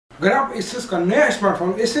अगर आप Asus का नया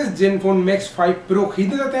smartphone Asus Zenfone Max 5 Pro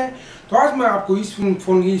खरीदना चाहते हैं तो आज मैं आपको इस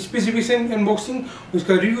फोन की स्पेसिफिकेशन, अनबॉक्सिंग,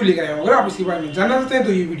 उसका रिव्यू लेकर आया हूँ। अगर आप इसके बारे में जानना चाहते हैं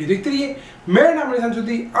तो ये वीडियो देखते रहिए। मेरा नाम है निशांत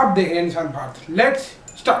चौधरी, आप देख रहे हैं निशांत भारत। Let's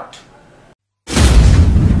start.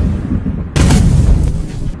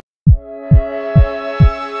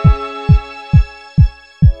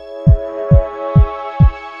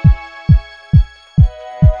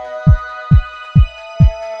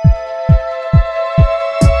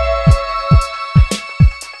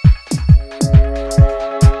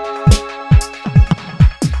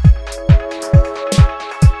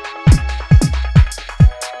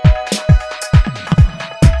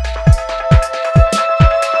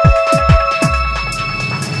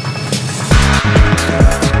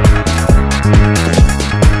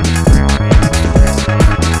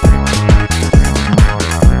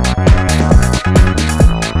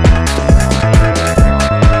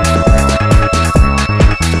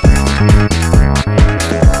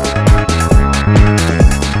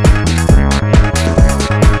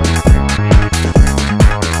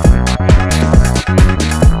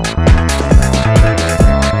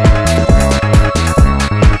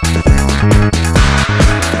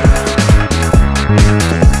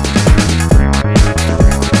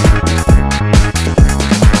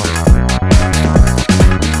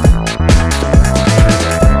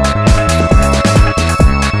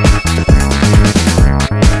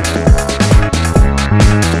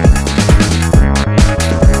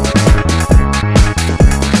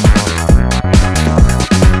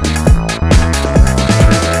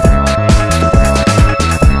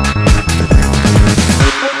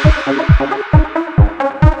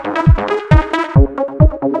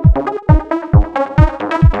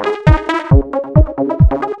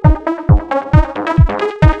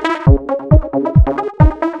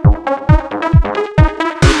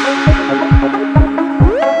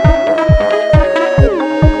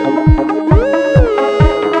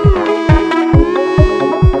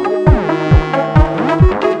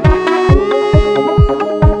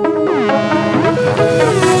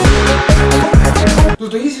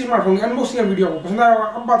 तो इस स्मार्टफोन की अनबॉक्सिंग वीडियो आपको पसंद आया होगा।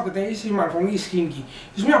 अब बात करते हैं इस स्मार्टफोन की स्क्रीन की।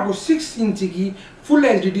 इसमें आपको 6 इंच की फुल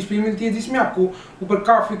एचडी डिस्प्ले मिलती है, जिसमें आपको ऊपर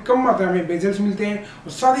काफ़ी कम मात्रा में बेजल्स मिलते हैं।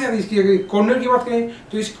 और साथ ही साथ इसकी अगर कॉर्नर की बात करें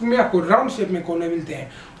तो इसमें आपको राउंड शेप में कॉर्नर मिलते हैं।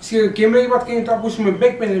 इसके कैमरे की बात करें तो आपको इसमें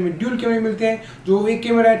बैक पैनल में ड्यूल कैमरे मिलते हैं। जो एक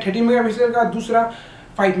कैमरा है 30 मेगापिक्सल का, दूसरा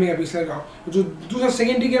 5 मेगापिक्सल का। जो दूसरा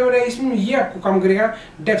सेकेंडरी कैमरा है इसमें ये आपको काम करेगा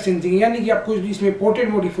डेप्थ सेंसिंग, यानी कि आपको इसमें पोर्ट्रेट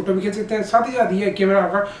मोड की फोटो भी खींच सकते हैं। साथ ही साथ ये कैमरा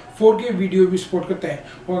आपका 4K वीडियो भी सपोर्ट करता है।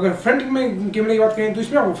 और अगर फ्रंट में कैमरे की बात करें तो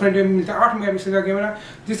इसमें आपको फ्रंट में मिलता है 8 मेगापिक्सल का कैमरा,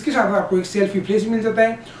 जिसके साथ आपको एक सेल्फी फ्लैश मिल जाता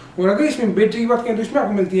है। और अगर इसमें बैटरी की बात करें तो इसमें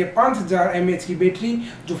आपको मिलती है 5000 mAh की बैटरी,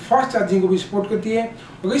 जो फास्ट चार्जिंग को भी सपोर्ट करती है।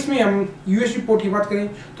 अगर इसमें हम USB पोर्ट की बात करें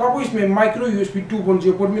तो आपको इसमें माइक्रो USB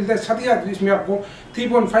 2.0 पोर्ट मिलता है। साथ ही साथ इसमें आपको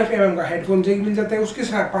 3.5 mm का हेडफोन जैक मिल जाता है। उसके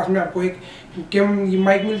साथ पास में आपको एक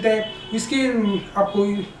माइक मिलता है। इसके आपको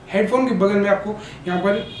हेडफोन के बगल में आपको यहाँ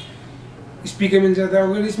पर स्पीकर मिल जाता है।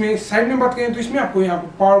 अगर इसमें साइड में बात करें तो इसमें आपको यहाँ पर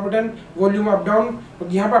power button, volume up down, और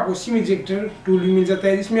यहाँ पर आपको सिम इजेक्टर टूल भी मिल जाता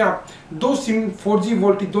है, जिसमें आप 2 सिम 4G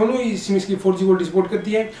वोल्टी दोनों ही सिम इसकी 4G वोल्टी सपोर्ट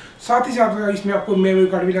करती है। साथ ही साथ इसमें आपको मेमोरी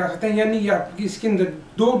कार्ड भी लगा सकते हैं, यानी कि आप इसके अंदर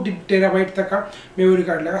 2 टेराबाइट तक का मेमोरी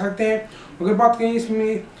कार्ड लगा सकते हैं। अगर बात करें इसमें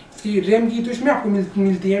इसकी रैम की तो इसमें आपको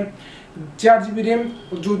मिलती है 4 GB रैम,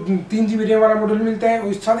 और जो 3 GB रैम वाला मॉडल मिलता है।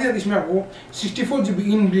 और साथ ही साथ इसमें आपको 64 GB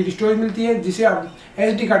इनबिल्ट स्टोरेज मिलती है, जिसे आप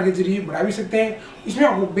SD कार्ड के जरिए बढ़ा भी सकते हैं। इसमें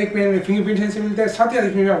आपको बैक पैनल में फिंगरप्रिंट सेंसर मिलता है। साथ ही साथ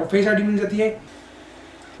इसमें आपको फेस ID मिल जाती है।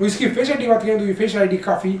 और इसकी फेस ID बात करें तो ये फेस ID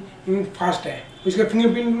काफ़ी फास्ट है। इसका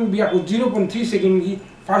फिंगरप्रिंट भी आपको 0.3 सेकेंड की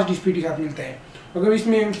फास्ट स्पीड के साथ मिलता है। अगर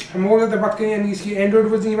इसमें हम और ज़्यादा बात करें, यानी इसकी एंड्रॉइड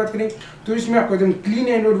वर्जन की बात करें तो इसमें आपको एकदम क्लीन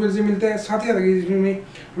एंड्रॉइड वर्जन मिलता है। साथ ही साथ इसमें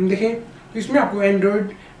हम देखें तो इसमें आपको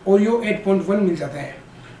एंड्रॉइड ओरियो 8.1 मिल जाता है।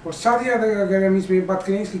 और साथ ही साथ अगर हम इसमें बात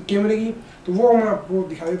करें इसके कैमरे की तो वो मैं आपको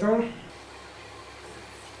दिखा देता हूँ।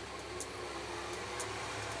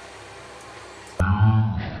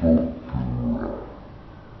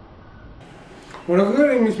 और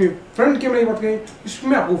अगर हम इसमें फ्रंट कैमरे की बात करें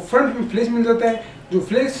इसमें आपको फ्रंट में फ्लैश मिल जाता है, जो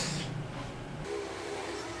फ्लैश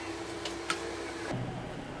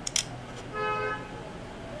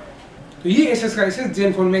तो ये Asus का Asus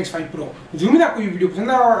Zenfone Max 5 Pro। जो उम्मीद आपको ये वीडियो पसंद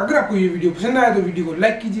आया। अगर आपको ये वीडियो पसंद आया तो वीडियो को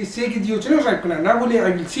लाइक कीजिए, शेयर कीजिए और चैनल सब्सक्राइब करना ना भूलिए।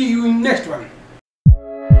 I will see you in next one.